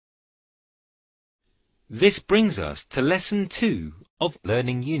This brings us to Lesson 2 of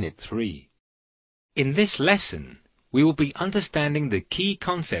Learning Unit 3. In this lesson, we will be understanding the key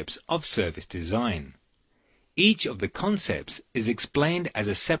concepts of service design. Each of the concepts is explained as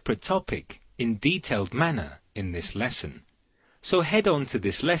a separate topic in detailed manner in this lesson. So head on to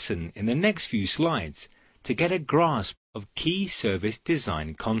this lesson in the next few slides to get a grasp of key service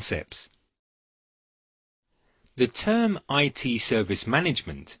design concepts. The term IT Service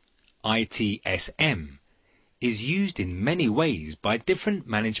Management, ITSM, is used in many ways by different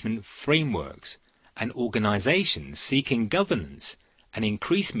management frameworks and organizations seeking governance and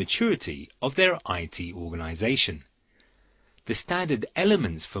increased maturity of their IT organization. The standard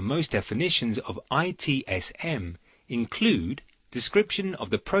elements for most definitions of ITSM include description of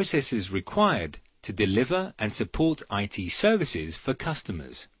the processes required to deliver and support IT services for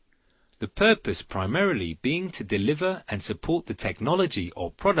customers. The purpose primarily being to deliver and support the technology or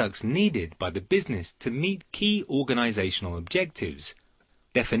products needed by the business to meet key organizational objectives.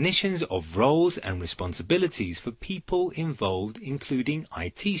 Definitions of roles and responsibilities for people involved, including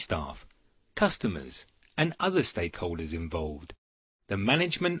IT staff, customers, and other stakeholders involved. The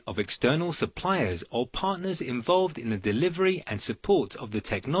management of external suppliers or partners involved in the delivery and support of the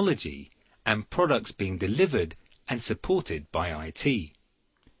technology and products being delivered and supported by IT.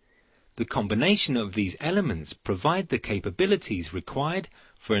 The combination of these elements provide the capabilities required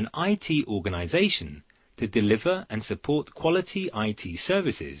for an IT organization to deliver and support quality IT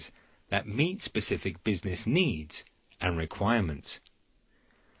services that meet specific business needs and requirements.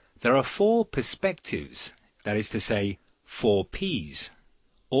 There are 4 perspectives, that is to say, 4 P's,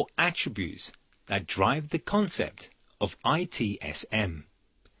 or attributes that drive the concept of ITSM.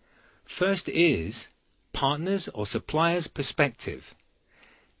 First is partners or suppliers perspective.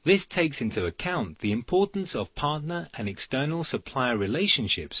 This takes into account the importance of partner and external supplier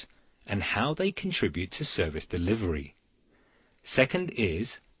relationships and how they contribute to service delivery. Second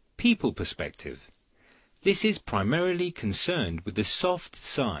is people perspective. This is primarily concerned with the soft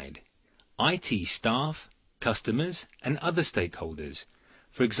side, IT staff, customers, and other stakeholders.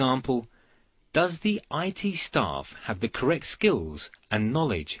 For example, does the IT staff have the correct skills and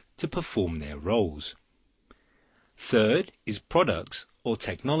knowledge to perform their roles? Third is products or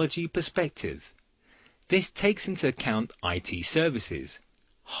technology perspective. This takes into account IT services,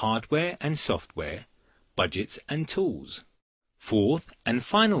 hardware and software, budgets and tools. Fourth and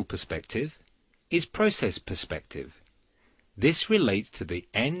final perspective is process perspective. This relates to the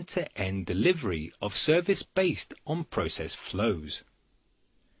end-to-end delivery of service based on process flows.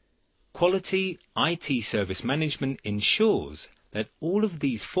 Quality IT service management ensures that all of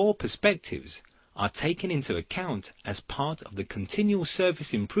these 4 perspectives are taken into account as part of the continual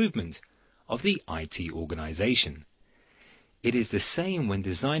service improvement of the IT organization. It is the same when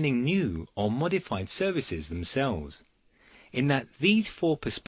designing new or modified services themselves, in that these 4 perspectives